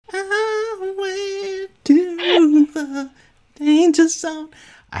the danger zone.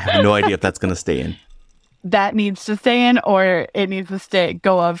 I have no idea if that's going to stay in. That needs to stay in, or it needs to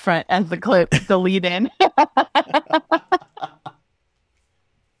go up front as the clip, the lead in.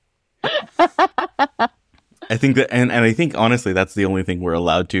 I think that, and I think honestly, that's the only thing we're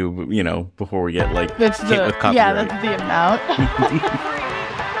allowed to, before we get hit with copyright. Yeah, that's the amount.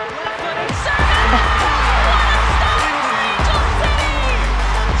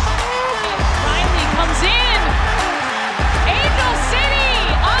 Riley comes in. Angel City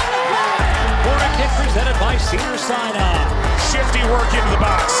on the run. Corner kick presented by Cedars-Sinai. Shifty work into the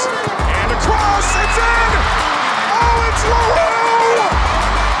box. And across, it's in! Oh, it's Leroux!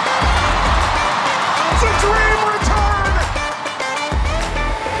 It's a dream return!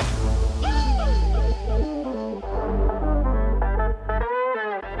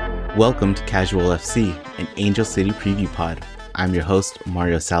 Welcome to Casual FC, an Angel City preview pod. I'm your host,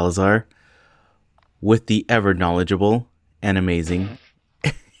 Mario Salazar, with the ever knowledgeable and amazing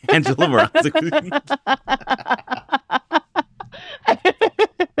Angela Morazzo.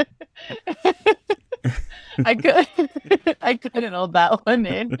 I couldn't hold that one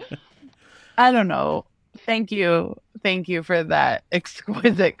in. I don't know. Thank you for that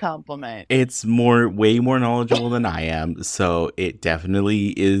exquisite compliment. It's way more knowledgeable than I am, so it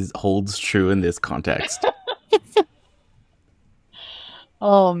definitely holds true in this context.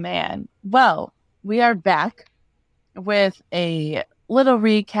 Oh man. Well, we are back with a little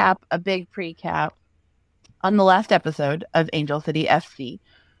recap, a big pre-cap. On the last episode of Angel City FC,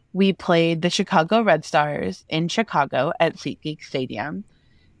 we played the Chicago Red Stars in Chicago at SeatGeek Stadium.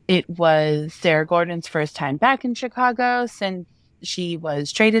 It was Sarah Gordon's first time back in Chicago since she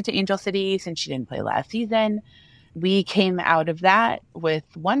was traded to Angel City, since she didn't play last season. We came out of that with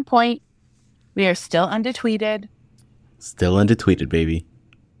 1 point. We are still undetweeted. Still undetweeted, baby.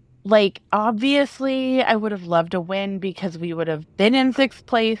 Obviously, I would have loved a win because we would have been in 6th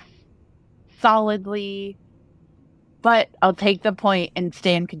place solidly. But I'll take the point and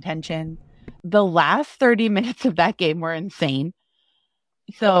stay in contention. The last 30 minutes of that game were insane.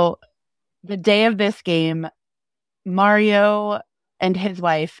 So the day of this game, Mario and his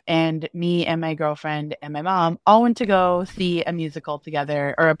wife and me and my girlfriend and my mom all went to go see a musical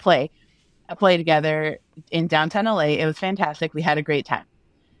together, or a play together in downtown LA. It was fantastic. We had a great time.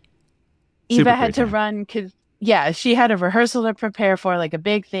 Eva had to run because, she had a rehearsal to prepare for, a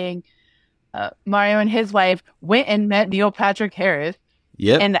big thing. Mario and his wife went and met Neil Patrick Harris.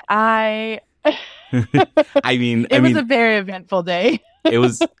 Yep. And it was a very eventful day. It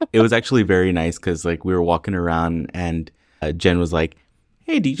was actually very nice because we were walking around and Jen was like,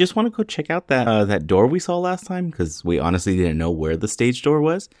 "Hey, do you just want to go check out that door we saw last time?" Because we honestly didn't know where the stage door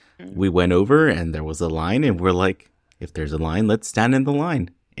was. Mm-hmm. We went over and there was a line, and we're like, if there's a line, let's stand in the line.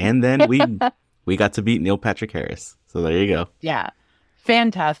 And then we got to meet Neil Patrick Harris. So there you go. Yeah.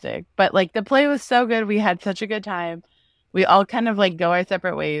 Fantastic. But the play was so good. We had such a good time. We all kind of go our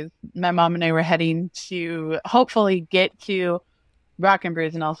separate ways. My mom and I were heading to hopefully get to Rock and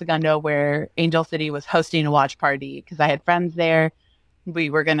Brews in El Segundo, where Angel City was hosting a watch party, because I had friends there. We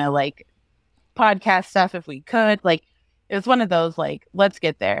were going to podcast stuff if we could. It was one of those, let's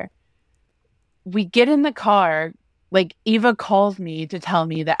get there. We get in the car. Eva calls me to tell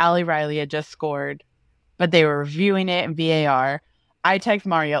me that Ali Riley had just scored, but they were reviewing it in VAR. I text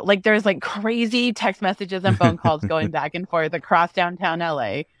Mario. There's crazy text messages and phone calls going back and forth across downtown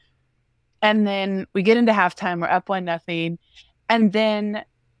LA. And then we get into halftime. We're up 1-0. And then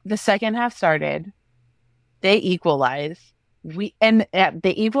the second half started. They equalize. They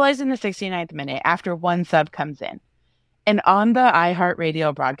equalize in the 69th minute after one sub comes in. And on the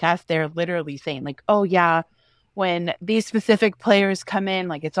iHeartRadio broadcast, they're literally saying oh yeah, when these specific players come in,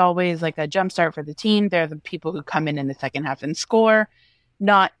 it's always a jump start for the team. They're the people who come in the second half and score.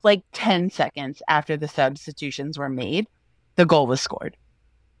 Not 10 seconds after the substitutions were made, the goal was scored.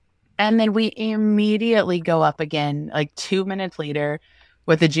 And then we immediately go up again, 2 minutes later,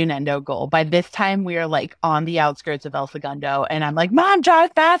 with a Junendo goal. By this time, we are on the outskirts of El Segundo, and I'm like, "Mom,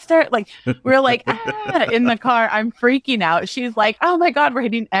 drive faster!" We're in the car. I'm freaking out. She's like, "Oh my God, we're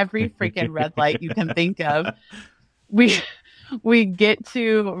hitting every freaking red light you can think of." We get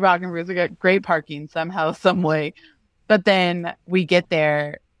to Rock and Brews. We got great parking somehow, some way. But then we get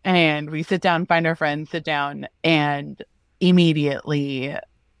there and we sit down, find our friends, sit down, and immediately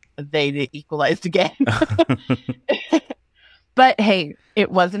they equalized again. But hey, it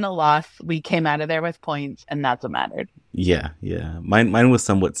wasn't a loss. We came out of there with points, and that's what mattered. Yeah. Mine was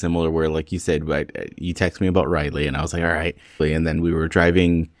somewhat similar, where you said, you texted me about Riley, and I was like, all right. And then we were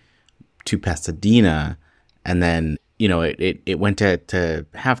driving to Pasadena, and then it went to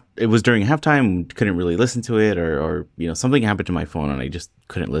half. It was during halftime. Couldn't really listen to it, or something happened to my phone and I just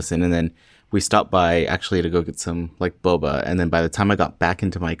couldn't listen. And then we stopped by actually to go get some like boba. And then by the time I got back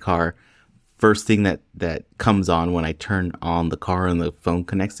into my car, first thing that comes on when I turn on the car and the phone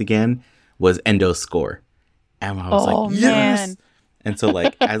connects again was Endo's score. And I was like, yes. Man. And so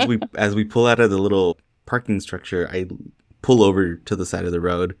like as we pull out of the little parking structure, I pull over to the side of the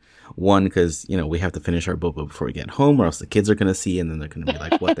road. One, because we have to finish our boba before we get home, or else the kids are gonna see, and then they're gonna be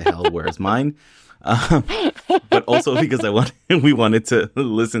like, "What the hell? Where's mine?" But also because we wanted to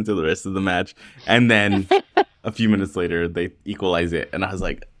listen to the rest of the match, and then a few minutes later they equalize it, and I was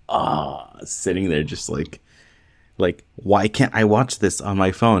like, sitting there just like why can't I watch this on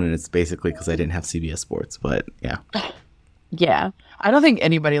my phone? And it's basically because I didn't have CBS Sports. But yeah. Yeah, I don't think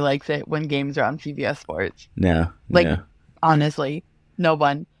anybody likes it when games are on CBS Sports. No, honestly, no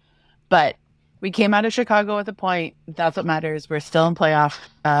one. But we came out of Chicago with a point. That's what matters. We're still in playoff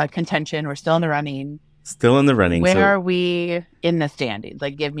contention. We're still in the running. Still in the running. Where are we in the standings?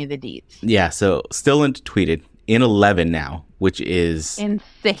 Like, give me the deets. Yeah, so still tweeted in 11 now, which is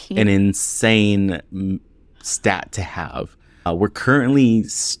insane. An insane stat to have. We're currently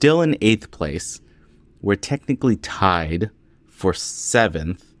still in 8th place. We're technically tied for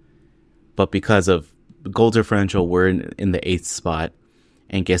 7th, but because of goal differential, we're in the 8th spot.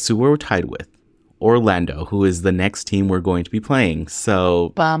 And guess who we're tied with? Orlando, who is the next team we're going to be playing.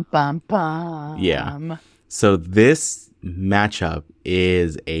 So, bum, bum, bum. Yeah. So this matchup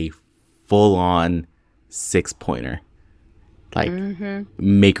is a full-on 6-pointer. Like,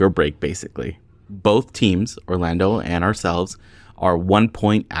 make or break, basically. Both teams, Orlando and ourselves, are 1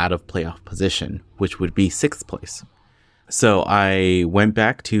 point out of playoff position, which would be 6th place. So I went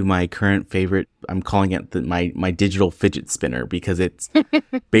back to my current favorite. I'm calling it my digital fidget spinner, because it's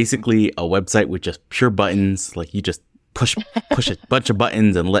basically a website with just pure buttons. Like, you just push a bunch of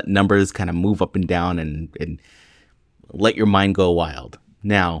buttons and let numbers kind of move up and down and let your mind go wild.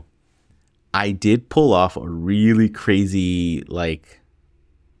 Now, I did pull off a really crazy, like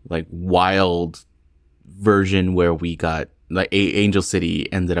wild version where we got like Angel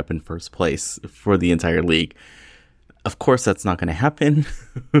City ended up in first place for the entire league. Of course, that's not going to happen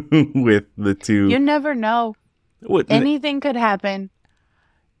with the two. You never know. Anything could happen.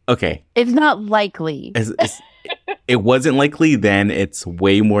 Okay. It's not likely. It wasn't likely then. It's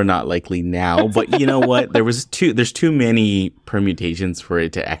way more not likely now. But you know what? There's too many permutations for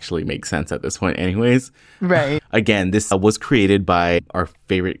it to actually make sense at this point anyways. Right. Again, this was created by our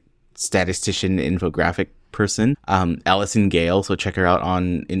favorite statistician infographic person, Allison Gale. So check her out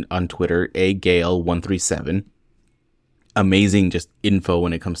on Twitter, agale137. Amazing just info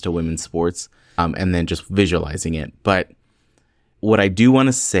when it comes to women's sports, and then just visualizing it. But what I do want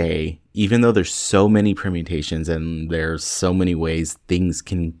to say, even though there's so many permutations and there's so many ways things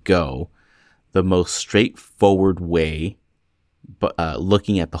can go, the most straightforward way, but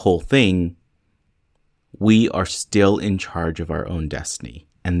looking at the whole thing, we are still in charge of our own destiny.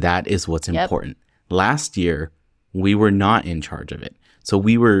 And that is what's important. Last year, we were not in charge of it. So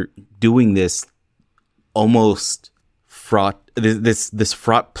we were doing this almost fraught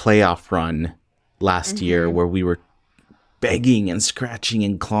playoff run last year where we were begging and scratching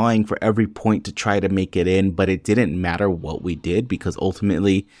and clawing for every point to try to make it in, but it didn't matter what we did because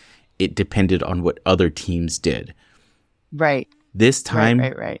ultimately it depended on what other teams did. Right. This time,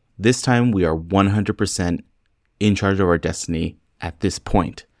 right. This time we are 100% in charge of our destiny at this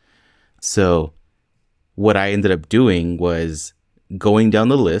point. So what I ended up doing was going down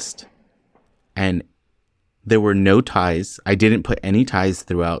the list, and there were no ties. I didn't put any ties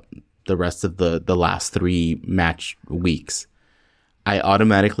throughout the rest of the last 3 match weeks. I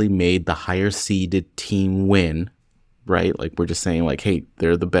automatically made the higher seeded team win, right? Like, we're just saying like, hey,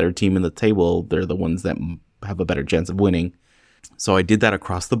 they're the better team in the table. They're the ones that have a better chance of winning. So I did that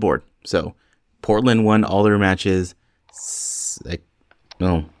across the board. So Portland won all their matches.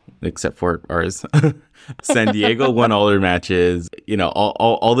 No, except for ours. San Diego won all their matches. You know,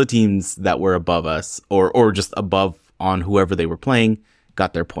 all the teams that were above us or just above on whoever they were playing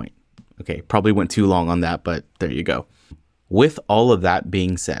got their point. Okay, probably went too long on that, but there you go. With all of that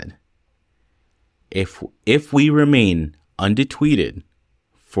being said, if we remain undefeated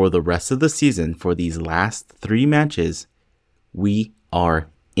for the rest of the season for these last 3 matches, we are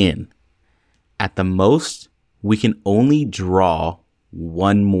in. At the most, we can only draw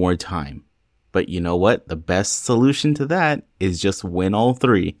one more time. But you know what? The best solution to that is just win all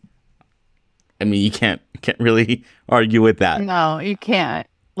 3. I mean, you can't really argue with that. No, you can't.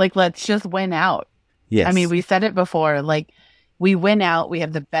 Like, let's just win out. Yes. I mean, we said it before. Like, we win out. We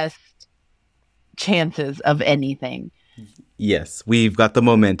have the best chances of anything. Yes, we've got the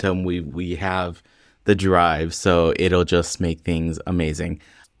momentum. We have the drive, so it'll just make things amazing.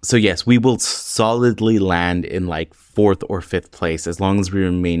 So yes, we will solidly land in like 4th or 5th place as long as we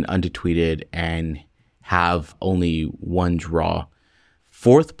remain undefeated and have only one draw.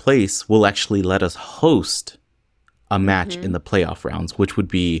 4th place will actually let us host a match in the playoff rounds, which would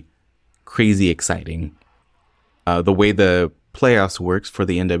be crazy exciting. The way the playoffs works for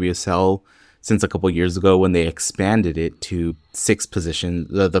the NWSL since a couple years ago when they expanded it to 6 positions,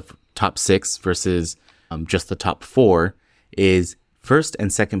 the top 6 versus just the top 4, is 1st and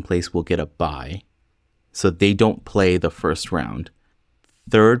 2nd place will get a bye. So they don't play the first round.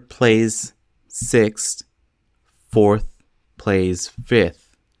 3rd plays 6th, 4th plays 5th,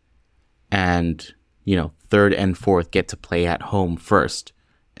 and 3rd and 4th get to play at home first.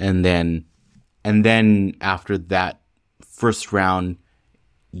 And then after that first round,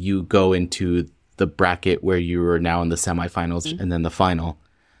 you go into the bracket where you are now in the semifinals and then the final.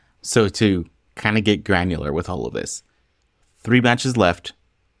 So to kind of get granular with all of this, 3 matches left.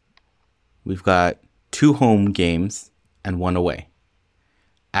 We've got 2 home games and 1 away.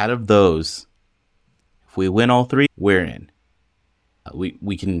 Out of those, if we win all 3, we're in.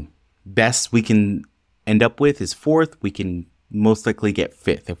 We can end up with is 4th. We can most likely get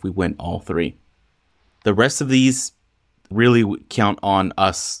 5th if we win all 3. The rest of these really count on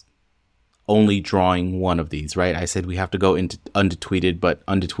us only drawing one of these, right? I said we have to go into undefeated, but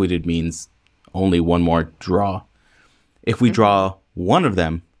undefeated means only one more draw. If we draw one of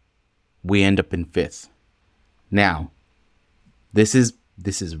them, we end up in 5th. Now, this is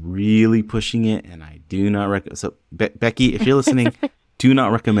really pushing it, and I do not recommend. So, Becky, if you're listening, do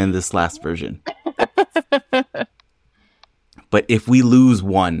not recommend this last version. But if we lose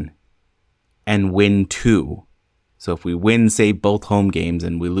 1 and win 2, so if we win, say, both home games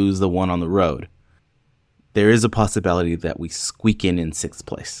and we lose the one on the road, there is a possibility that we squeak in 6th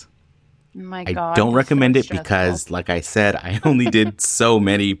place. My I God, don't recommend it stressful. because, like I said, I only did so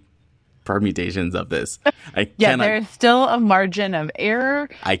many permutations of this. There's still a margin of error.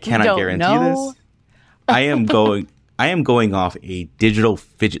 I cannot guarantee know. this. I am going off a digital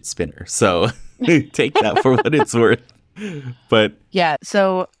fidget spinner, so take that for what it's worth. But yeah,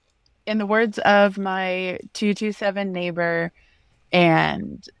 so in the words of my 227 neighbor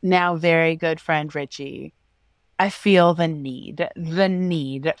and now very good friend Richie, I feel the need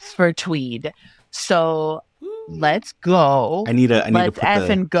for Tweed. So let's go. I need to let's put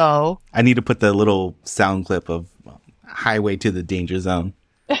effing go. I need to put the little sound clip of Highway to the Danger Zone.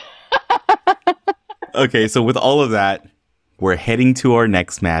 Okay, so with all of that, we're heading to our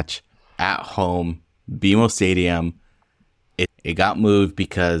next match at home, BMO Stadium. It got moved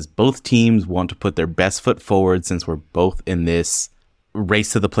because both teams want to put their best foot forward since we're both in this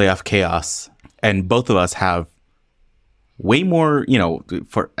race to the playoff chaos. And both of us have way more,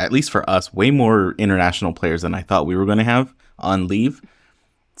 for at least for us, way more international players than I thought we were going to have on leave.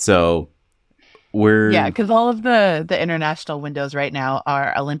 So because all of the international windows right now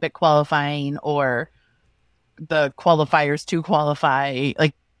are Olympic qualifying or the qualifiers to qualify.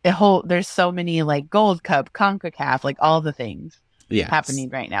 Like there's so many like Gold Cup, CONCACAF, like all the things happening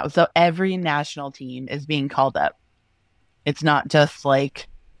right now. So every national team is being called up. It's not just like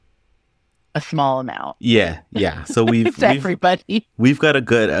a small amount. Yeah. So we've everybody. We've got a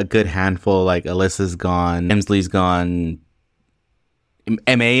good handful. Like Alyssa's gone, Emsley's gone,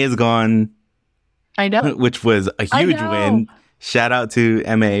 MA is gone. I know, which was a huge win. Shout out to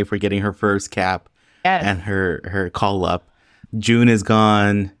MA for getting her first cap and her call up. June is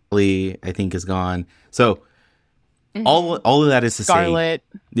gone. Lee, I think, is gone. So all of that is to Scarlett.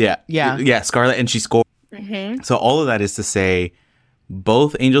 say, yeah, Scarlett, and she scored. Mm-hmm. So all of that is to say,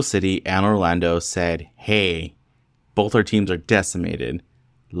 both Angel City and Orlando said, "Hey, both our teams are decimated.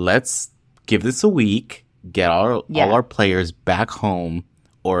 Let's give this a week, get all our players back home,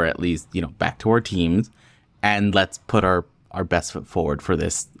 or at least back to our teams, and let's put our best foot forward for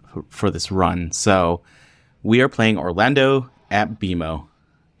this run." So we are playing Orlando at BMO.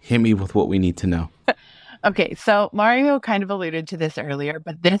 Hit me with what we need to know. Okay, so Mario kind of alluded to this earlier,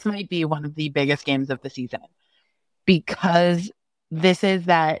 but this might be one of the biggest games of the season because this is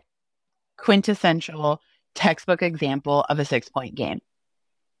that quintessential textbook example of a 6-point game.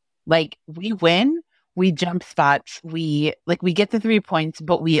 Like, we win, we jump spots, we get the 3 points,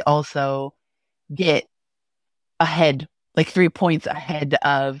 but we also get ahead, like 3 points ahead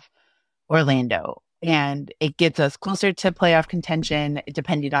of Orlando. And it gets us closer to playoff contention,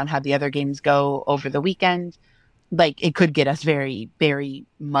 depending on how the other games go over the weekend. Like, it could get us very, very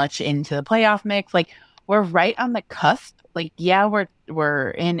much into the playoff mix. Like, we're right on the cusp. Like, yeah, we're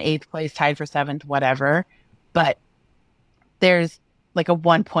in 8th place, tied for 7th, whatever. But there's like a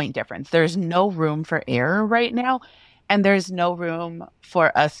 1 point difference. There's no room for error right now. And there's no room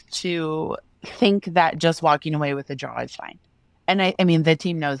for us to think that just walking away with a draw is fine. And I mean, the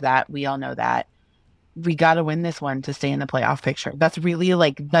team knows that. We all know that. We got to win this one to stay in the playoff picture. That's really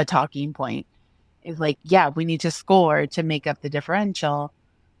like the talking point. Is like, yeah, we need to score to make up the differential,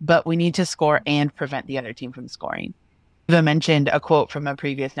 but we need to score and prevent the other team from scoring. I mentioned a quote from a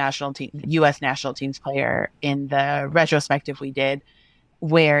previous U.S. national team's player in the retrospective we did,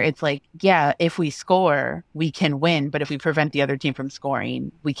 where it's like, yeah, if we score, we can win, but if we prevent the other team from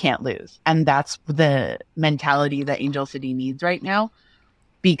scoring, we can't lose. And that's the mentality that Angel City needs right now,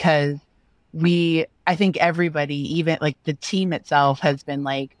 because I think everybody, even like the team itself, has been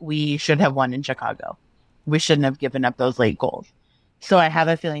like, we should have won in Chicago. We shouldn't have given up those late goals. So I have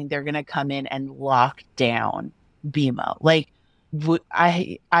a feeling they're going to come in and lock down BMO. Like,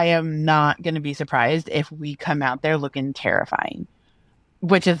 I am not going to be surprised if we come out there looking terrifying,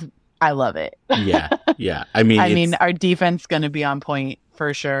 which is, I love it. Yeah. I mean, our defense going to be on point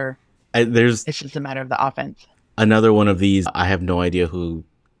for sure. It's just a matter of the offense. Another one of these, I have no idea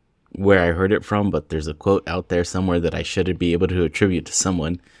where I heard it from, but there's a quote out there somewhere that I should be able to attribute to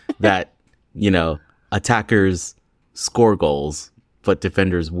someone that, attackers score goals, but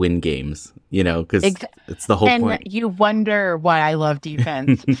defenders win games, because it's the whole point. And you wonder why I love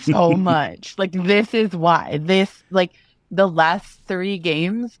defense so much. Like, this is why. The last 3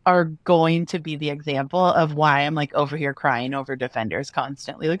 games are going to be the example of why I'm like over here crying over defenders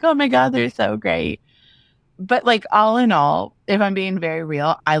constantly. Like, oh my God, they're so great. But like, all in all, if I'm being very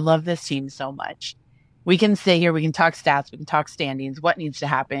real, I love this team so much. We can stay here, we can talk stats, we can talk standings, what needs to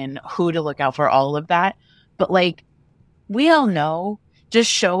happen, who to look out for, all of that. But like, we all know, just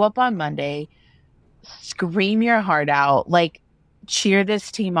show up on Monday, scream your heart out, like, cheer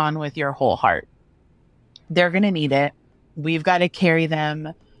this team on with your whole heart. They're going to need it. We've got to carry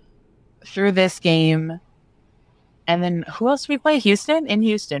them through this game. And then who else do we play? Houston? In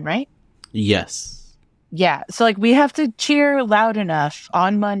Houston, right? Yes. Yeah. So like, we have to cheer loud enough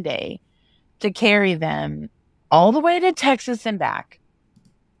on Monday to carry them all the way to Texas and back,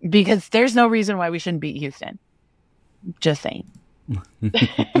 because there's no reason why we shouldn't beat Houston. Just saying.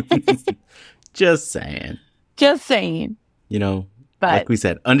 Just saying. But like we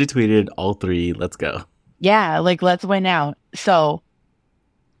said, undetweeted, all 3. Let's go. Yeah. Like, let's win out. So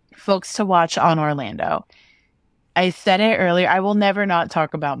folks to watch on Orlando. I said it earlier. I will never not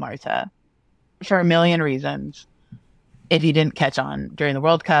talk about Marta. For a million reasons, if you didn't catch on during the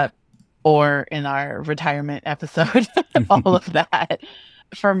World Cup or in our retirement episode, all of that.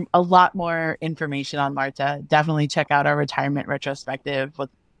 For a lot more information on Marta, definitely check out our retirement retrospective.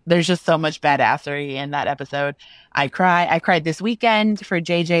 There's just so much badassery in that episode. I cried this weekend for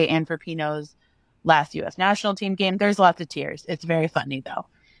JJ and for Pino's last U.S. national team game. There's lots of tears. It's very funny, though.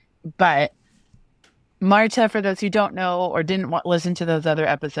 But Marta, for those who don't know or didn't listen to those other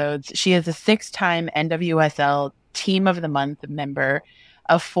episodes, she is a 6-time NWSL Team of the Month member,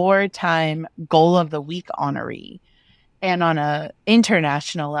 a 4-time Goal of the Week honoree, and on an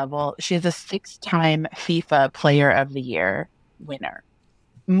international level, she is a 6-time FIFA Player of the Year winner.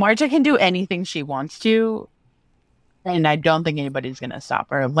 Marta can do anything she wants to, and I don't think anybody's going to stop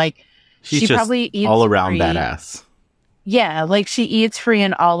her. Like, she probably eats all around badass. Yeah, like, she eats free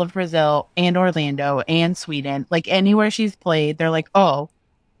in all of Brazil and Orlando and Sweden. Like, anywhere she's played, they're like, oh,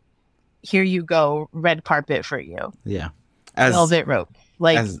 here you go, red carpet for you. Yeah. Velvet rope.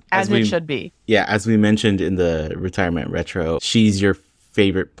 Like, as it should be. Yeah, as we mentioned in the retirement retro, she's your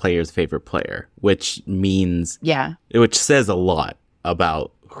favorite player's favorite player, which says a lot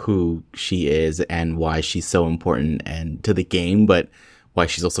about who she is and why she's so important and to the game, but why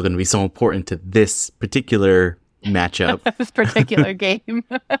she's also going to be so important to this particular matchup. This particular game.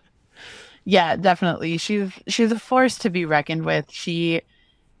 Yeah, definitely. She's a force to be reckoned with.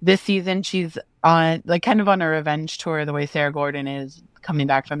 This season she's on like kind of on a revenge tour, the way Sarah Gordon is coming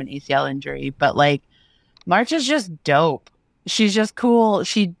back from an ACL injury. But like, March is just dope. She's just cool.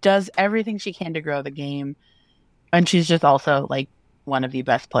 She does everything she can to grow the game. And she's just also like one of the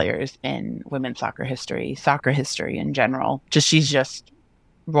best players in women's soccer history in general. She's just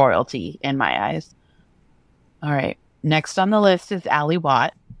royalty in my eyes. All right. Next on the list is Allie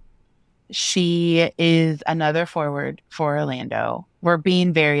Watt. She is another forward for Orlando. We're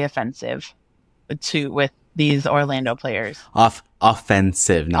being very offensive with these Orlando players.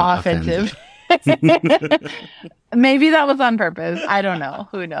 Offensive, not offensive. Maybe that was on purpose. I don't know.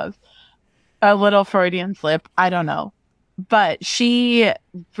 Who knows? A little Freudian slip. I don't know. But she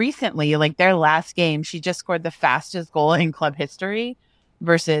recently, like their last game, she just scored the fastest goal in club history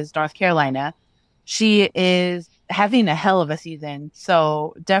versus North Carolina. She is having a hell of a season,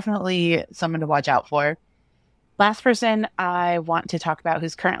 so definitely someone to watch out for. Last person I want to talk about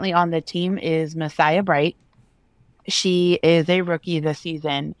who's currently on the team is Messiah Bright. She is a rookie this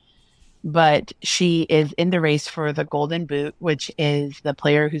season, but she is in the race for the Golden Boot, which is the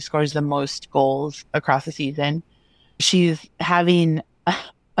player who scores the most goals across the season. She's having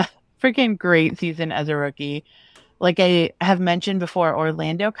a freaking great season as a rookie. Like I have mentioned before,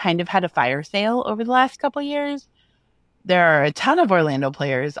 Orlando kind of had a fire sale over the last couple of years. There are a ton of Orlando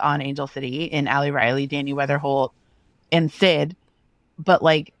players on Angel City in Allie Riley, Danny Weatherholt, and Sid. But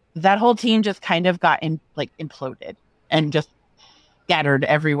like that whole team just kind of got imploded and just scattered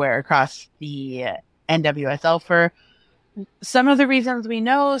everywhere across the NWSL for some of the reasons we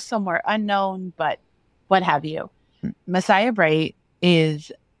know, some were unknown, but what have you. Messiah Bright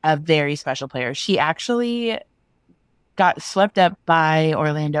is a very special player. She actually got swept up by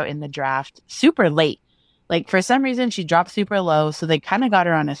Orlando in the draft super late. Like for some reason she dropped super low, so they kind of got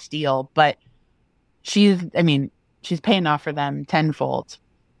her on a steal, but she's paying off for them tenfold.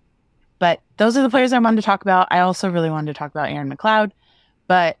 But those are the players I wanted to talk about. I also really wanted to talk about Erin McLeod,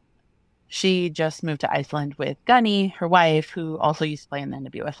 but she just moved to Iceland with Gunny, her wife, who also used to play in the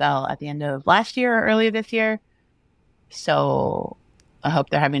NWSL at the end of last year or earlier this year. So I hope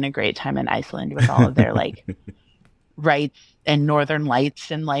they're having a great time in Iceland with all of their like rights and northern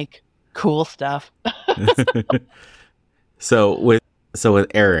lights and like cool stuff. So with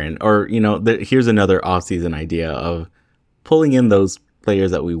Erin, or here's another off-season idea of pulling in those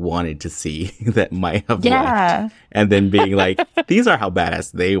players that we wanted to see that might have left, and then being like, these are how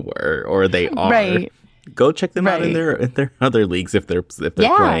badass they were or they are. Right. Go check them out in their other leagues if they're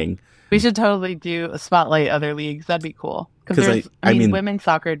playing. We should totally do a spotlight other leagues. That'd be cool because I mean, women's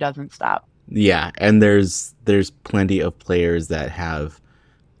soccer doesn't stop. Yeah, and there's plenty of players that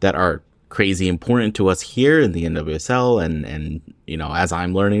are crazy important to us here in the NWSL, and as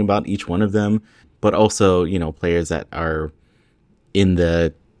I'm learning about each one of them, but also players that are in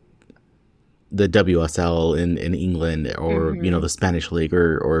the WSL in England or the Spanish league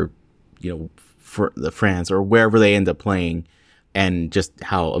or for the France or wherever they end up playing, and just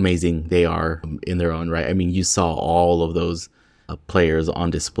how amazing they are in their own right. I mean, you saw all of those players on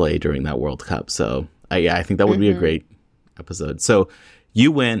display during that World Cup. So I think that would be a great episode. So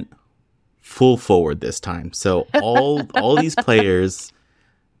you went full forward this time. So all these players,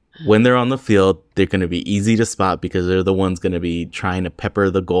 when they're on the field, they're going to be easy to spot because they're the ones going to be trying to pepper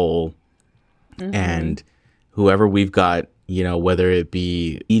the goal. And whoever we've got, whether it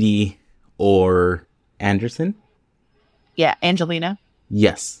be Edie or Anderson. Yeah, Angelina.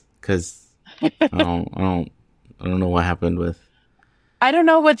 Yes, because I don't know what happened with. I don't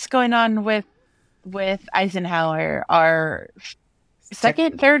know what's going on with Eisenhower, our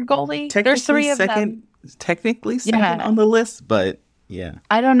third goalie. There's three of them. Technically second on the list, but yeah.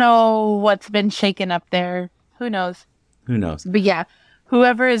 I don't know what's been shaken up there. Who knows? But yeah,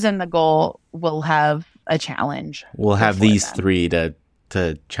 whoever is in the goal will have a challenge. We'll have these three to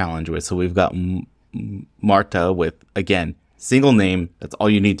challenge with. So we've got Marta with, again, single name. That's all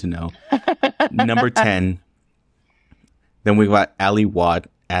you need to know. Number 10. Then we got Ali Watt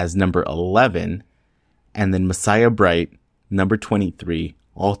as number 11. And then Messiah Bright, number 23.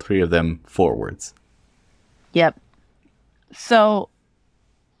 All three of them forwards. Yep. So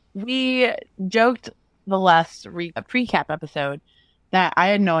we joked the last recap episode that I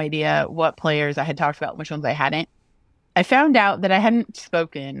had no idea what players I had talked about and which ones I hadn't. I found out that I hadn't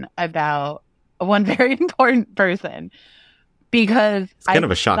spoken about one very important person because it's kind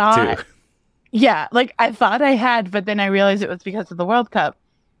of a shock too. Yeah, like I thought I had, but then I realized it was because of the World Cup.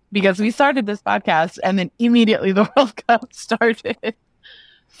 Because we started this podcast and then immediately the World Cup started.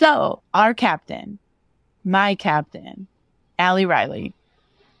 So our captain, my captain, Allie Riley.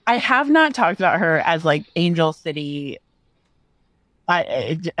 I have not talked about her as like Angel City.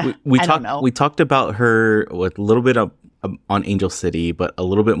 We talked about her with a little bit of on Angel City, but a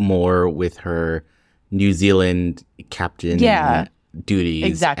little bit more with her New Zealand captain duties.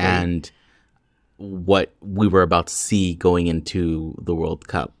 Exactly. And what we were about to see going into the World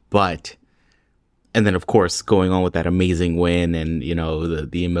Cup. And then of course going on with that amazing win and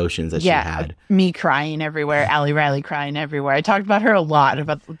the emotions that she had. Me crying everywhere, Allie Riley crying everywhere. I talked about her a lot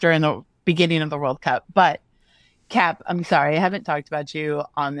during the beginning of the World Cup. But Cap, I'm sorry, I haven't talked about you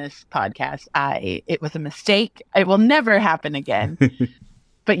on this podcast. It was a mistake. It will never happen again.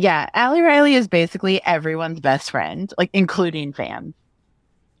 But yeah, Allie Riley is basically everyone's best friend, like including fans.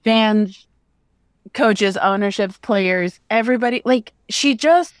 Fans coaches, ownerships, players, everybody. Like, she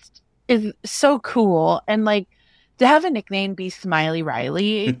just is so cool. And like, to have a nickname be Smiley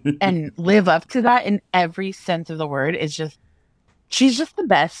Riley and live up to that in every sense of the word is just, she's just the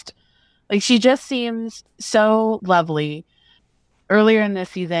best. Like, she just seems so lovely. Earlier in this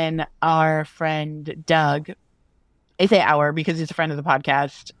season, our friend Doug, I say our because he's a friend of the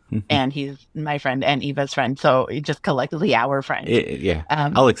podcast and he's my friend and Eva's friend. So just collectively our friend. Yeah.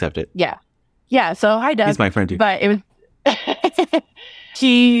 I'll accept it. Yeah. Yeah. So hi, Doug. He's my friend too. But it was,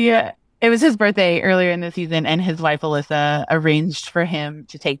 it was his birthday earlier in the season and his wife, Alyssa, arranged for him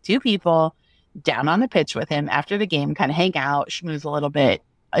to take two people down on the pitch with him after the game, kind of hang out, schmooze a little bit.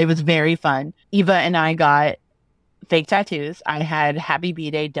 It was very fun. Eva and I got fake tattoos. I had Happy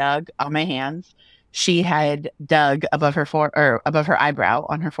B-Day Doug on my hands. She had Doug above her eyebrow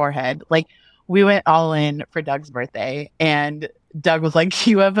on her forehead. Like, we went all in for Doug's birthday, and Doug was like,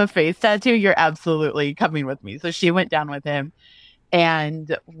 "You have a face tattoo? You're absolutely coming with me." So she went down with him.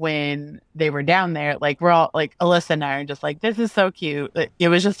 And when they were down there, like, we're all like, Alyssa and I are just like, this is so cute. It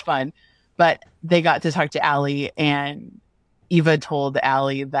was just fun. But they got to talk to Allie, and Eva told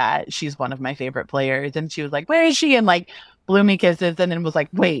Allie that she's one of my favorite players. And she was like, "Where is she?" And like blew me kisses, and then was like,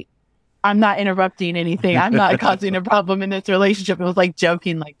 "Wait, I'm not interrupting anything. I'm not causing a problem in this relationship." It was like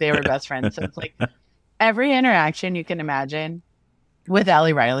joking like they were best friends. So it's like every interaction you can imagine with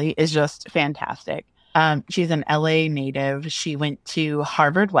Allie Riley is just fantastic. She's an LA native. She went to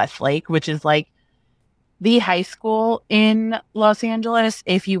Harvard Westlake, which is like the high school in Los Angeles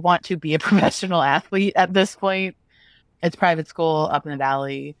if you want to be a professional athlete at this point. It's private school up in the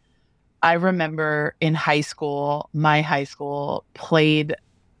valley. I remember in high school, my high school played,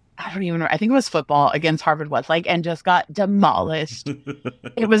 I don't even know, I think it was football against Harvard Westlake and just got demolished.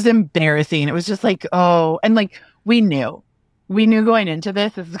 It was embarrassing. It was just like, oh, and like we knew going into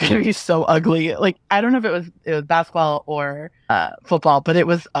this is going to be so ugly. Like, I don't know if it was basketball or football, but it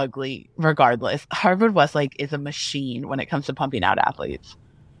was ugly regardless. Harvard Westlake is a machine when it comes to pumping out athletes.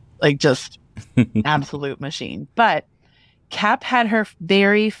 Like, just absolute machine. But Cap had her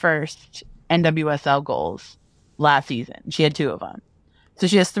very first NWSL goals last season. She had 2 of them. So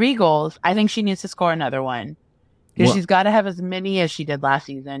she has 3 goals. I think she needs to score another one because she's got to have as many as she did last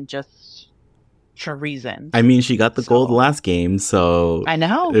season, just for reasons. I mean, she got the goal the last game, so I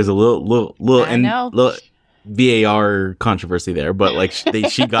know there's a little VAR controversy there, but like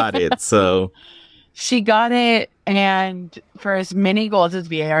she got it, so she got it. And for as many goals as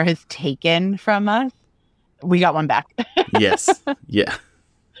VAR has taken from us, we got one back. Yes, yeah.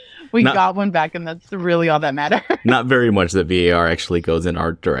 We got one back, and that's really all that matters. Not very much that VAR actually goes in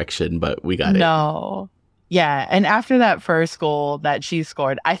our direction, but we got it. No. Yeah. And after that first goal that she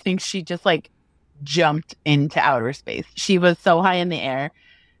scored, I think she just like jumped into outer space. She was so high in the air.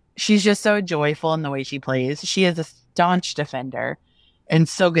 She's just so joyful in the way she plays. She is a staunch defender and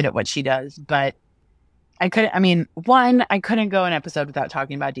so good at what she does. But I couldn't go an episode without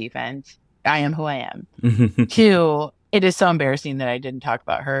talking about defense. I am who I am. 2, it is so embarrassing that I didn't talk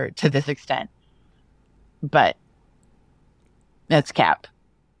about her to this extent. But that's Cap.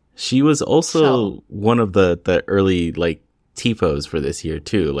 She was also one of the early like tifos for this year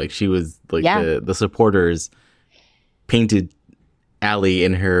too. Like, she was like the supporters painted Allie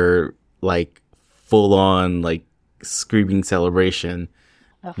in her like full on like screaming celebration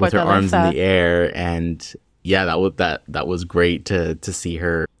with her arms in the air. And yeah, that was great to see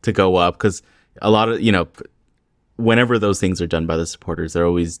her to go up, because a lot of, whenever those things are done by the supporters, they're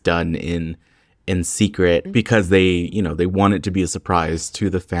always done in secret because they want it to be a surprise to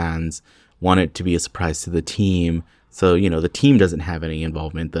the fans, want it to be a surprise to the team. So, the team doesn't have any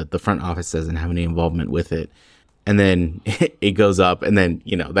involvement. The front office doesn't have any involvement with it. And then it goes up, and then,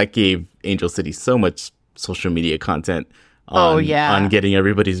 that gave Angel City so much social media content on getting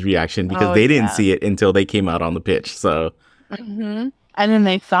everybody's reaction, because they didn't see it until they came out on the pitch. So, and then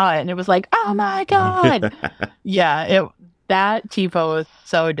they saw it, and it was like, oh my God. That TIFO was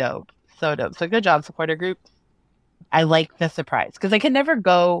so dope. So dope. So good job, supporter group. I like the surprise, because I can never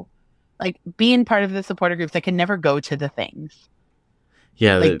go, like, being part of the supporter groups, I can never go to the things.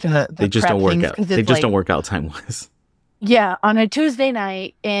 Yeah, like they just don't work out. They just don't work out time-wise. Yeah, on a Tuesday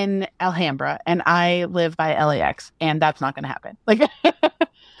night in Alhambra, and I live by LAX, and that's not going to happen. Like,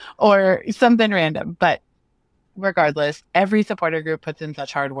 or something random. But regardless, every supporter group puts in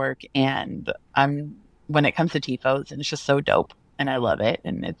such hard work, and when it comes to TIFOs, and it's just so dope, and I love it,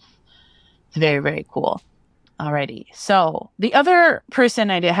 and it's very, very cool. Alrighty, so the other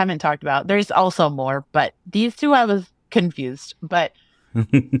person I haven't talked about, there's also more, but these 2 I was confused. But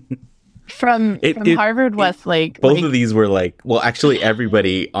from Harvard Westlake. Both of these were like, well, actually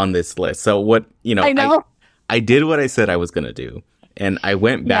everybody on this list. So what, I know. I did what I said I was going to do. And I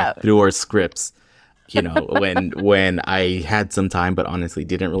went back through our scripts, when I had some time, but honestly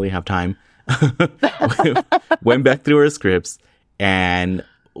didn't really have time. Went back through our scripts and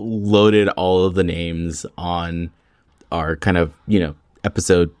loaded all of the names on our kind of,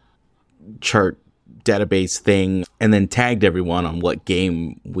 episode chart database thing, and then tagged everyone on what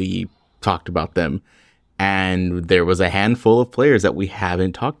game we talked about them. And there was a handful of players that we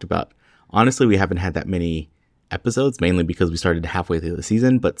haven't talked about. Honestly, we haven't had that many episodes, mainly because we started halfway through the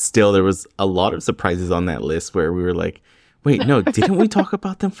season, but still there was a lot of surprises on that list where we were like, wait, no, didn't we talk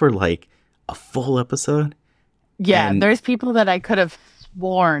about them for like a full episode? Yeah, and there's people that I could have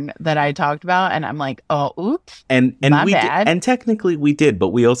sworn that I talked about, and I'm like, oh, oops. And my we bad. and technically we did, but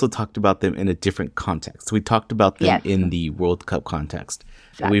we also talked about them in a different context. We talked about them Yes. in the World Cup context.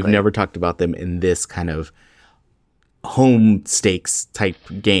 Exactly. We've never talked about them in this kind of home stakes type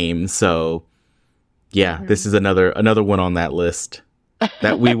game. So yeah, this is another one on that list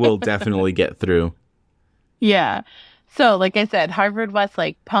that we will definitely get through. Yeah. So, like I said, Harvard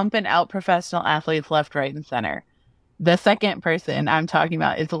Westlake pumping out professional athletes left, right, and center. The second person I'm talking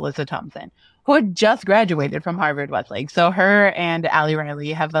about is Alyssa Thompson, who had just graduated from Harvard Westlake. So her and Allie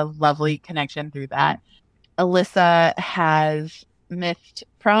Riley have a lovely connection through that. Alyssa has missed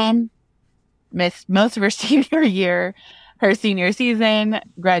prom, missed most of her senior year, her senior season,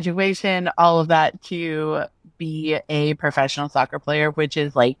 graduation, all of that to be a professional soccer player, which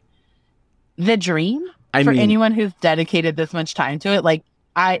is like the dream for anyone who's dedicated this much time to it. Like,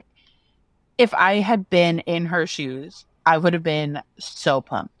 if I had been in her shoes, I would have been so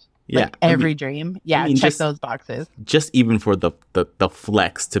pumped. Yeah, like every dream. Yeah, check those boxes. Just even for the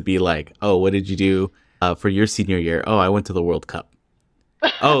flex to be like, oh, what did you do for your senior year? Oh, I went to the World Cup.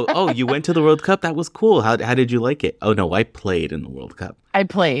 Oh, you went to the World Cup? That was cool. How did you like it? Oh, no, I played in the World Cup. I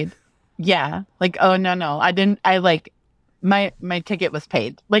played. Yeah. Like, oh, no. I didn't. I like, my ticket was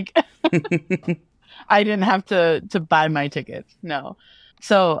paid. Like, I didn't have to buy my tickets. No.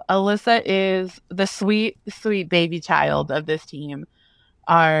 So Alyssa is the sweet, sweet baby child of this team.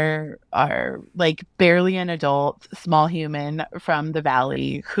 Are like barely an adult, small human from the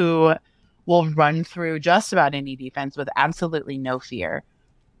Valley who will run through just about any defense with absolutely no fear.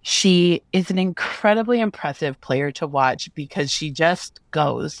 She is an incredibly impressive player to watch because she just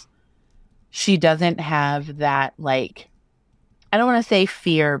goes. She doesn't have that, like, I don't want to say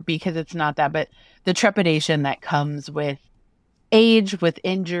fear because it's not that, but the trepidation that comes with age, with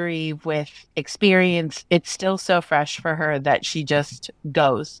injury, with experience. It's still so fresh for her that she just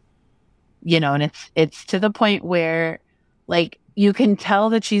goes, and it's to the point where, like, you can tell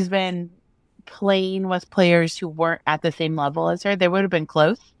that she's been playing with players who weren't at the same level as her. They would have been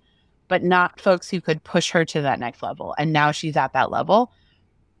close, but not folks who could push her to that next level. And now she's at that level.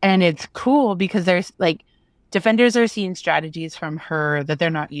 And it's cool because there's, like, defenders are seeing strategies from her that they're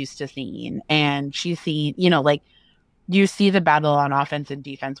not used to seeing. And she's seeing, like, you see the battle on offense and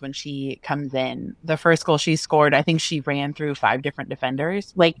defense when she comes in. The first goal she scored, I think she ran through 5 different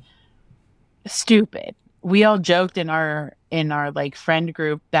defenders. Like, stupid. We all joked in our like friend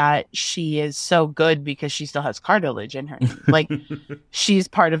group that she is so good because she still has cartilage in her. Like, she's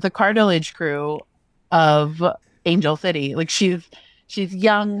part of the cartilage crew of Angel City. Like, she's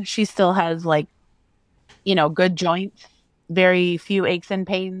young. She still has, like, good joints. Very few aches and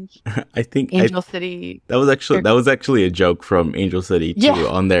pains. I think Angel City. That was actually a joke from Angel City too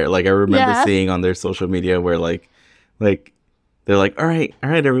on there. Like, I remember seeing on their social media where like they're like, all right,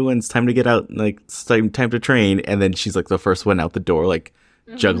 everyone, it's time to get out. Like, it's time to train. And then she's like the first one out the door, like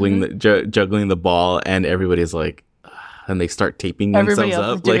juggling the ball, and everybody's like, and they start taping Everybody themselves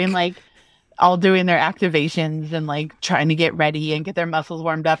else up, is doing like all doing their activations and like trying to get ready and get their muscles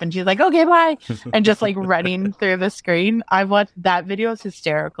warmed up. And she's like, okay, bye. And just like running through the screen. I watched that video. It's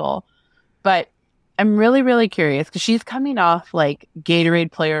hysterical. But I'm really, really curious because she's coming off like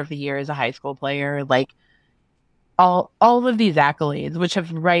Gatorade Player of the Year as a high school player. Like all of these accolades, which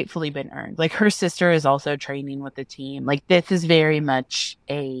have rightfully been earned. Like, her sister is also training with the team. Like, this is very much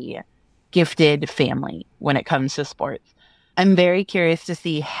a gifted family when it comes to sports. I'm very curious to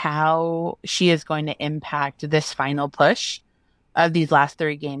see how she is going to impact this final push of these last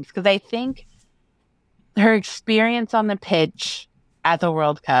 3 games. Because I think her experience on the pitch at the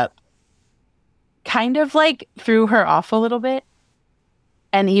World Cup kind of like threw her off a little bit.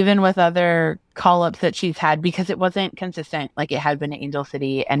 And even with other call-ups that she's had, because it wasn't consistent like it had been at Angel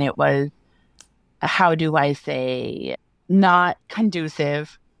City. And it was, how do I say, not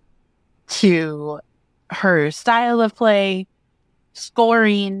conducive to her style of play,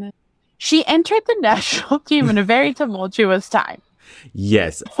 scoring. She entered the national team in a very tumultuous time.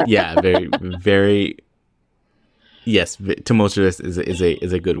 Yes. Yeah. Very, very. Yes. Tumultuous is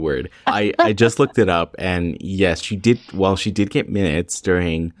a good word. I just looked it up, and yes, she did. Well, she did get minutes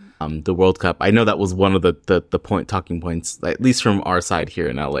during the World Cup. I know that was one of the talking points, at least from our side here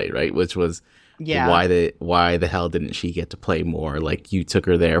in LA, right? Which was why the hell didn't she get to play more? Like, you took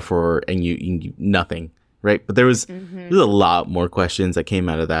her there and you nothing. Right. But there's a lot more questions that came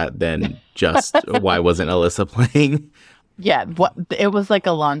out of that than just why wasn't Alyssa playing? Yeah. It was like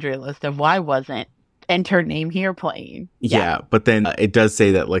a laundry list of why wasn't enter name here playing. Yeah. But then it does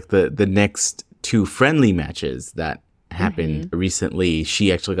say that like the next 2 friendly matches that happened recently,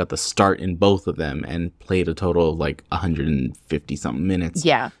 she actually got the start in both of them and played a total of like 150 something minutes.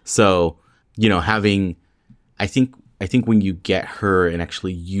 Yeah. So, I think when you get her and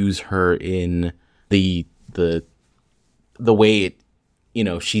actually use her in the way it,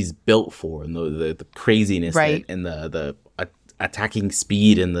 she's built for, and the craziness right. and the attacking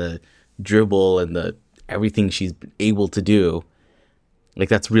speed and the dribble and the everything she's able to do, like,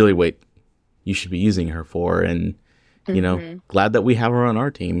 that's really what you should be using her for. And glad that we have her on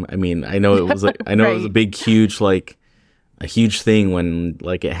our team. I mean, I know it was it was a big, huge, like a huge thing when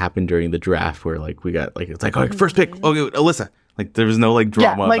like it happened during the draft where like we got like, it's like, oh, first pick, okay, Alyssa. Like, there was no like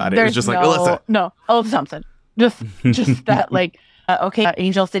drama about it. It was just like Alyssa. No, Alyssa Thompson. Just that, like,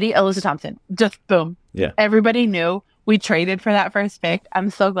 Angel City, Alyssa Thompson. Just boom. Yeah. Everybody knew. We traded for that first pick. I'm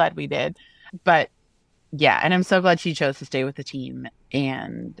so glad we did. But yeah, and I'm so glad she chose to stay with the team.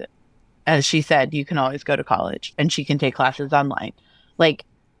 And as she said, you can always go to college and she can take classes online. Like,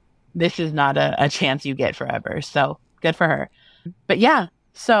 this is not a chance you get forever. So good for her. But yeah,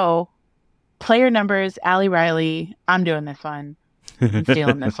 so player numbers, Allie Riley. I'm doing this one. I'm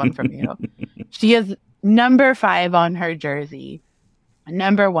stealing this one from you. She is number 5 on her jersey.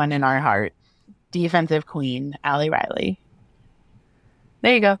 Number 1 in our hearts. Defensive queen, Allie Riley.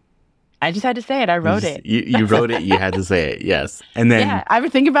 There you go. I just had to say it. I wrote it. You wrote it. You had to say it. Yes. And then yeah, I've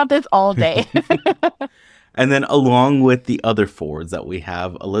been thinking about this all day. And then along with the other forwards that we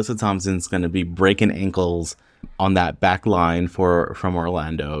have, Alyssa Thompson's going to be breaking ankles on that back line from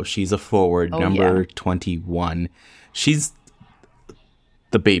Orlando. She's a forward, number 21. She's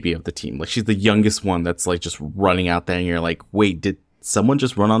the baby of the team. Like, she's the youngest one that's like just running out there, and you're like, wait, did someone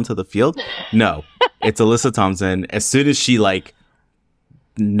just run onto the field? No, it's Alyssa Thompson. As soon as she like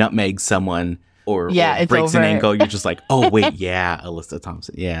nutmegs someone or breaks an ankle, you're just like, oh wait, yeah, Alyssa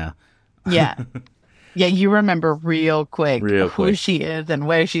Thompson, yeah. Yeah, you remember real quick who she is and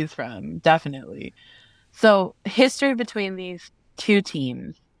where she's from. Definitely. So, history between these 2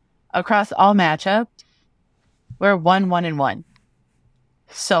 teams across all matchups, we're 1-1-1.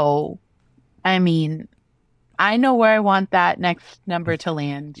 So, I mean, I know where I want that next number to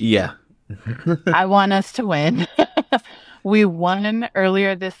land. Yeah. I want us to win. We won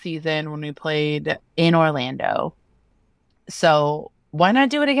earlier this season when we played in Orlando. So, why not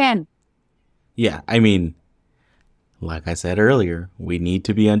do it again? Yeah, I mean, like I said earlier, we need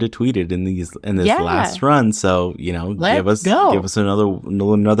to be undertweeted in this last run. So, give us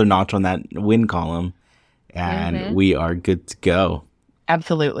another notch on that win column, and we are good to go.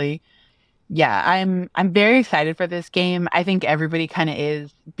 Absolutely. Yeah, I'm very excited for this game. I think everybody kind of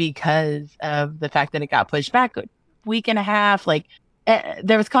is, because of the fact that it got pushed back a week and a half. Like,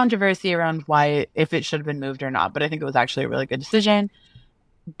 there was controversy around if it should have been moved or not, but I think it was actually a really good decision.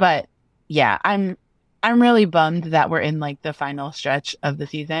 But yeah, I'm really bummed that we're in like the final stretch of the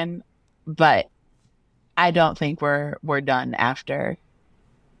season, but I don't think we're done after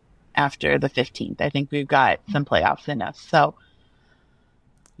the 15th. I think we've got some playoffs in us. So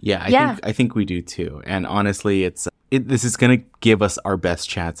I think we do too. And honestly, this is going to give us our best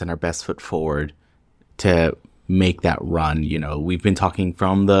chance and our best foot forward to make that run. We've been talking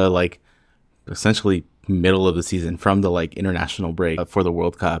from the like essentially middle of the season, from the like international break for the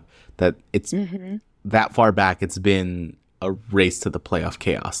World Cup, that it's that far back. It's been a race to the playoff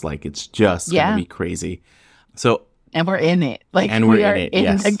chaos. Like, it's just going to be crazy. So, and we're in it. Like, and we are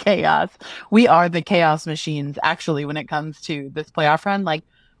in the chaos. We are the chaos machines, actually, when it comes to this playoff run. Like,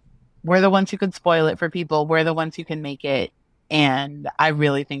 we're the ones who could spoil it for people. We're the ones who can make it. And I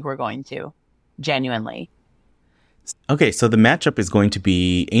really think we're going to. Genuinely. Okay, so the matchup is going to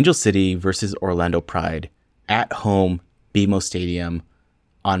be Angel City versus Orlando Pride at home, BMO Stadium,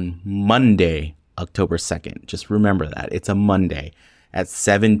 on Monday, October 2nd. Just remember that. It's a Monday at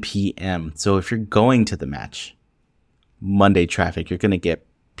 7 p.m. So if you're going to the match, Monday traffic, you're going to get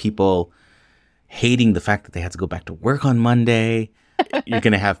people hating the fact that they had to go back to work on Monday. You're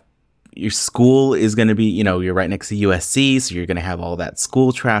going to have, your school is going to be, you're right next to USC, so you're going to have all that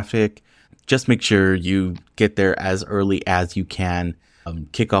school traffic. just make sure you get there as early as you can.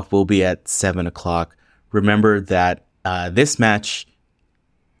 Kickoff will be at 7 o'clock. Remember that this match,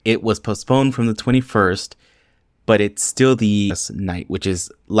 it was postponed from the 21st, but it's still the night, which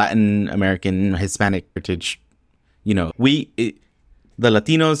is Latin American Hispanic heritage. You know, the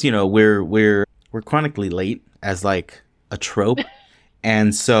Latinos, you know, we're chronically late as like a trope.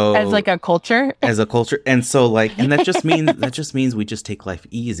 And so As like a culture. And so like, and that just means we just take life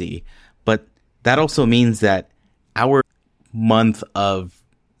easy. But that also means that our month of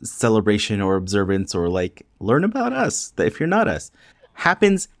celebration or observance or like learn about us, that if you're not us,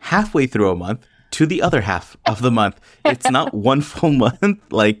 happens halfway through a month to the other half of the month. It's not one full month,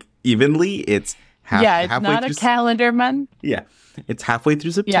 like evenly. It's It's halfway not a calendar month. Yeah. It's halfway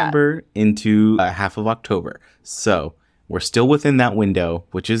through September into half of October. So we're still within that window,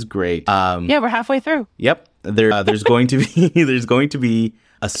 which is great. We're halfway through. Yep. There's going to be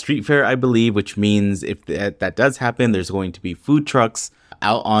a street fair, I believe, which means if that does happen, there's going to be food trucks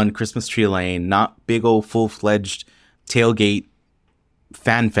out on Christmas Tree Lane, not big old full-fledged tailgate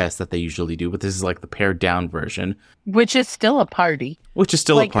fan fest that they usually do, but this is like the pared down version. Which is still a party.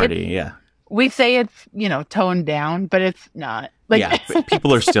 Yeah. We say it's, you know, toned down, but it's not. But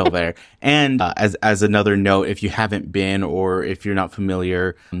people are still there. And as another note, if you haven't been or if you're not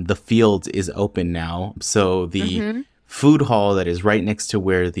familiar, the Fields is open now. So the food hall that is right next to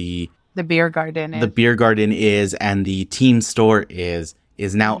where the beer garden is and the team store is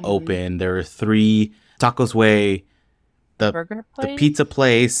now open. There are 3 Tacos Way, the pizza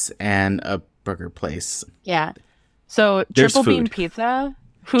place, and a burger place. Yeah. So There's Triple Bean food. Pizza.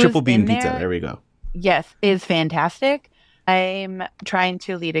 Triple Bean Pizza. There we go. Yes, is fantastic. I'm trying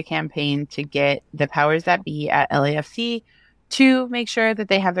to lead a campaign to get the powers that be at LAFC to make sure that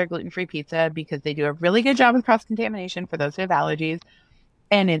they have their gluten-free pizza because they do a really good job with cross-contamination for those who have allergies.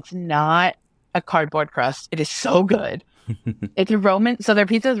 And it's not a cardboard crust. It is so good. It's so their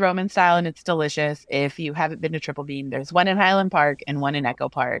pizza is Roman style and it's delicious. If you haven't been to Triple Bean, there's one in Highland Park and one in Echo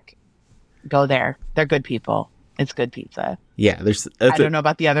Park. Go there. They're good people. It's good pizza. Yeah, I don't know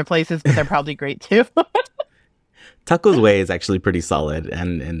about the other places, but they're probably great too. Tacos Way is actually pretty solid,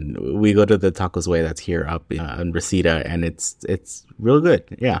 and we go to the Tacos Way that's here up in Reseda, and it's real good.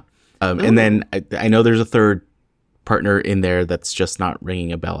 Yeah, and then I know there's a third partner in there that's just not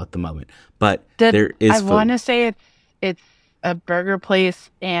ringing a bell at the moment, but there is. I want to say it's a burger place,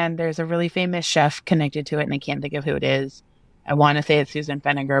 and there's a really famous chef connected to it, and I can't think of who it is. I want to say it's Susan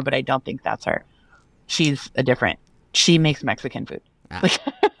Feniger, but I don't think that's her. She makes Mexican food.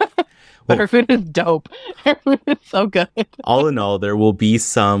 But her food is dope. Her food is so good. All in all, there will be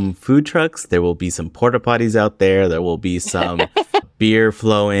some food trucks. There will be some porta potties out there. There will be some beer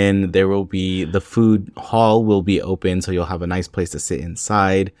flowing. There will be the food hall will be open, so you'll have a nice place to sit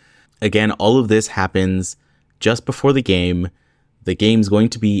inside. Again, all of this happens just before the game. The game's going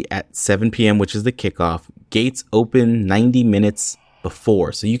to be at 7 p.m., which is the kickoff. Gates open 90 minutes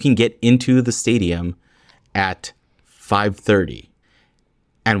before, so you can get into the stadium at 5:30.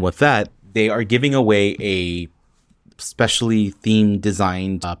 And with that, they are giving away a specially themed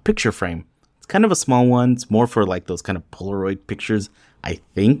designed picture frame. It's kind of a small one. It's more for like those kind of Polaroid pictures, I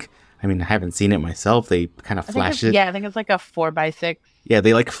think. I mean, I haven't seen it myself. They kind of flashed it. Yeah, I think it's like a 4x6. Yeah,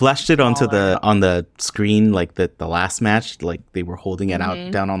 they like flashed it on the screen like the last match. Like they were holding it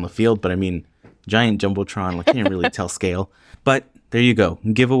out down on the field. But I mean, giant jumbotron. Like can't really tell scale. But there you go.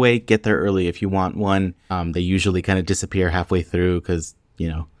 Giveaway. Get there early if you want one. They usually kind of disappear halfway through because you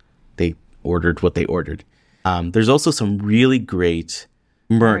know they ordered what they ordered. There's also some really great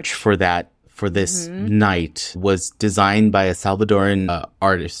merch for this night. Was designed by a Salvadoran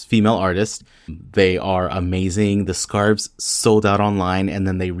female artist. They are amazing. The scarves sold out online and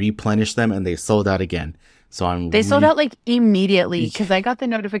then they replenished them and they sold out again. So they sold out like immediately because I got the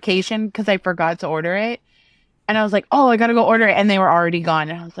notification because I forgot to order it. And I was like, oh, I got to go order it. And they were already gone.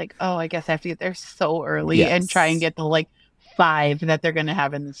 And I was like, oh, I guess I have to get there so early and try and get the like 5 that they're going to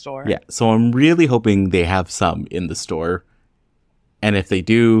have in the store. Yeah. So I'm really hoping they have some in the store. And if they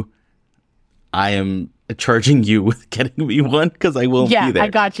do, I am charging you with getting me one because I won't be there. Yeah, I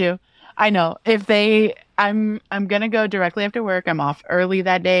got you. I know. I'm going to go directly after work. I'm off early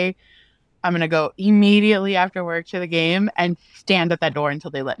that day. I'm going to go immediately after work to the game and stand at that door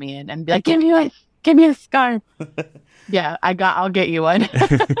until they let me in and be like, give me a scarf. Yeah, I'll get you one.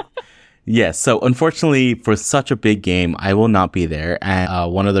 Yes. So unfortunately for such a big game, I will not be there.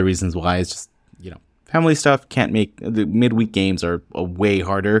 And one of the reasons why is just, family stuff. Can't make the midweek games are way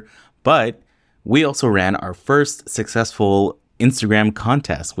harder, but we also ran our first successful Instagram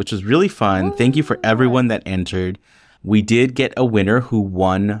contest, which was really fun. Thank you for everyone that entered. We did get a winner who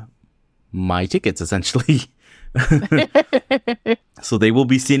won my tickets, essentially. So they will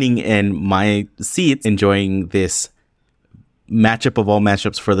be sitting in my seats enjoying this matchup of all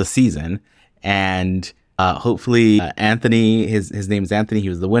matchups for the season. And hopefully Anthony, his name's Anthony, he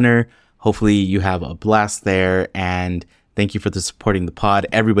was the winner. Hopefully you have a blast there. And thank you for supporting the pod.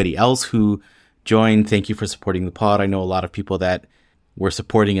 Everybody else who joined, thank you for supporting the pod. I know a lot of people that were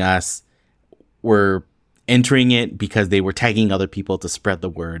supporting us were entering it because they were tagging other people to spread the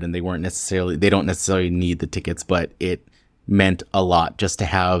word, and they don't necessarily need the tickets, but it meant a lot just to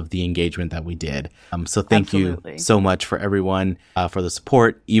have the engagement that we did. So thank Absolutely. you so much for everyone for the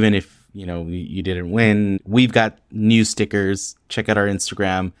support. Even if you didn't win, we've got new stickers. Check out our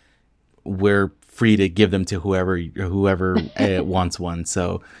Instagram. We're free to give them to whoever wants one.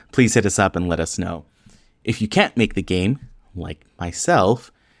 So please hit us up and let us know. If you can't make the game, like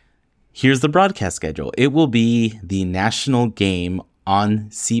myself, here's the broadcast schedule. It will be the national game on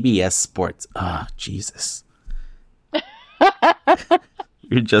CBS Sports. Jesus.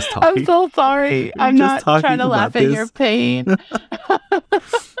 You're just talking. I'm so sorry. I'm just not trying talking to laugh about at this. your pain.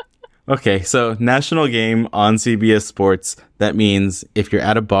 Okay, so national game on CBS Sports. That means if you're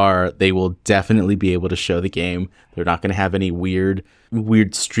at a bar, they will definitely be able to show the game. They're not going to have any weird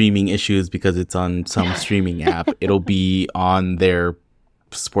streaming issues because it's on some streaming app. It'll be on their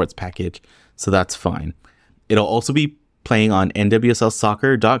sports package, so that's fine. It'll also be playing on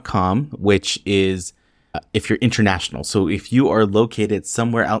nwslsoccer.com, which is if you're international. So if you are located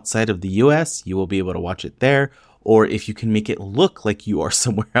somewhere outside of the US, you will be able to watch it there. Or if you can make it look like you are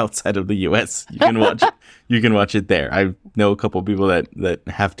somewhere outside of the US, you can watch it there. I know a couple of people that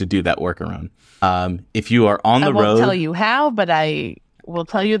have to do that workaround. If you are on the road, I won't tell you how, but I will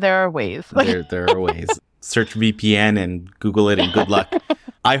tell you there are ways. there are ways. Search VPN and Google it, and good luck.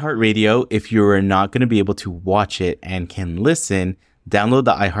 iHeartRadio, if you are not going to be able to watch it and can listen, download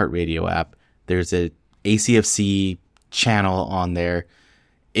the iHeartRadio app. There's a ACFC channel on there.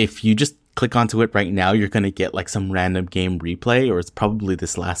 If you just click onto it right now, you're going to get like some random game replay, or it's probably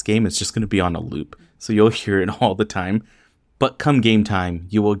this last game. It's just going to be on a loop. So you'll hear it all the time. But come game time,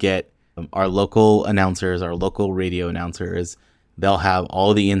 you will get our local announcers, our local radio announcers. They'll have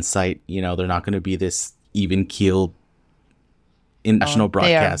all the insight. They're not going to be this even keeled national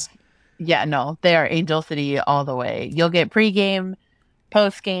broadcast. They are Angel City all the way. You'll get pregame,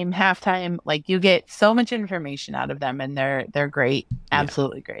 postgame, halftime. Like, you get so much information out of them, and they're great.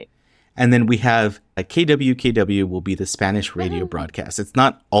 Absolutely great. And then we have KW. KW will be the Spanish radio broadcast. It's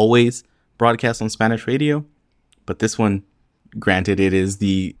not always broadcast on Spanish radio, but this one, granted, it is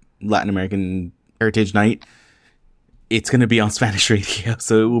the Latin American Heritage Night. It's going to be on Spanish radio,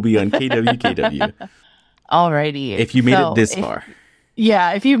 so it will be on KW. KW. Alrighty. If you made it this far.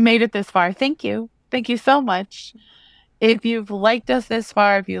 Yeah, if you've made it this far, thank you. Thank you so much. If you've liked us this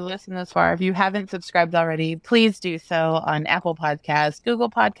far, if you listened this far, if you haven't subscribed already, please do so on Apple Podcasts, Google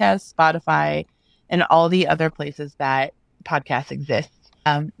Podcasts, Spotify, and all the other places that podcasts exist.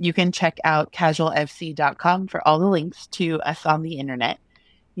 You can check out casualfc.com for all the links to us on the internet.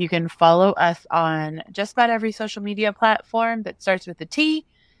 You can follow us on just about every social media platform that starts with a T,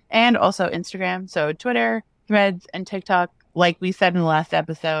 and also Instagram. So Twitter, Threads, and TikTok. Like we said in the last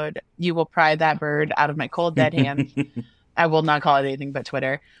episode, you will pry that bird out of my cold dead hands. I will not call it anything but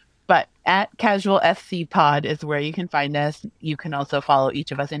Twitter. But at Casual FC Pod is where you can find us. You can also follow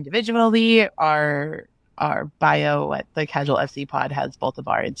each of us individually. Our bio at the Casual FC Pod has both of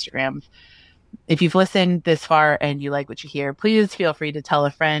our Instagrams. If you've listened this far and you like what you hear, please feel free to tell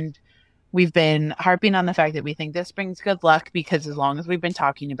a friend. We've been harping on the fact that we think this brings good luck because as long as we've been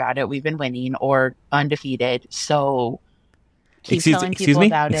talking about it, we've been winning or undefeated. So keep telling people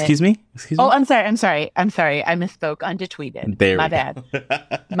about it. Excuse me? Oh, I'm sorry. I misspoke. Undetweeted.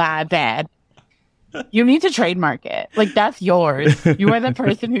 My bad. You need to trademark it. Like, that's yours. You are the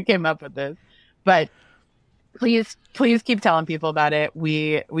person who came up with this. But please keep telling people about it.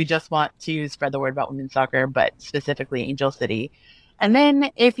 We just want to spread the word about women's soccer, but specifically Angel City. And then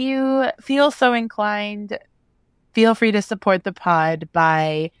if you feel so inclined, feel free to support the pod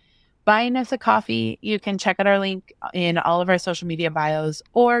by buying us a coffee. You can check out our link in all of our social media bios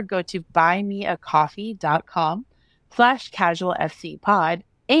or go to buymeacoffee.com/casualfcpod.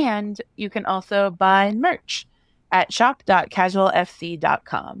 And you can also buy merch at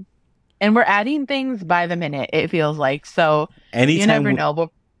shop.casualfc.com. And we're adding things by the minute, it feels like. So you never know. But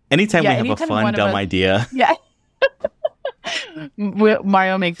anytime we have a fun, dumb idea. Yeah.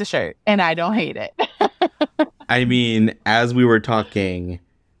 Mario makes a shirt and I don't hate it. I mean, as we were talking,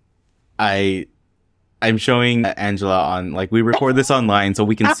 I'm showing Angela on, like, we record this online so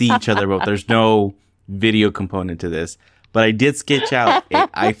we can see each other, but there's no video component to this. But I did sketch out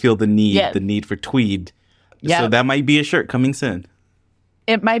I feel the need, Yes. the need for tweed. Yep. So that might be a shirt coming soon.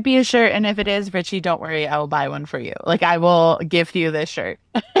 It might be a shirt, and if it is, Richie, don't worry, I will buy one for you. Like, I will gift you this shirt.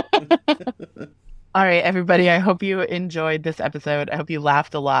 All right, everybody, I hope you enjoyed this episode. I hope you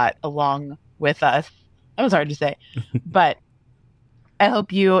laughed a lot along with us. That was hard to say, but I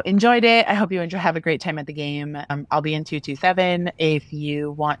hope you enjoyed it. I hope you have a great time at the game. I'll be in 227 if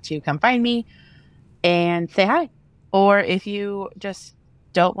you want to come find me and say hi. Or if you just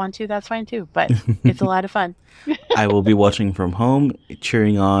don't want to, that's fine too. But it's a lot of fun. I will be watching from home,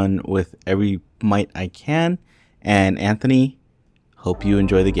 cheering on with every might I can. And Anthony, hope you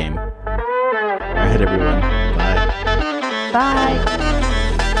enjoy the game. All right, everyone. Bye. Bye.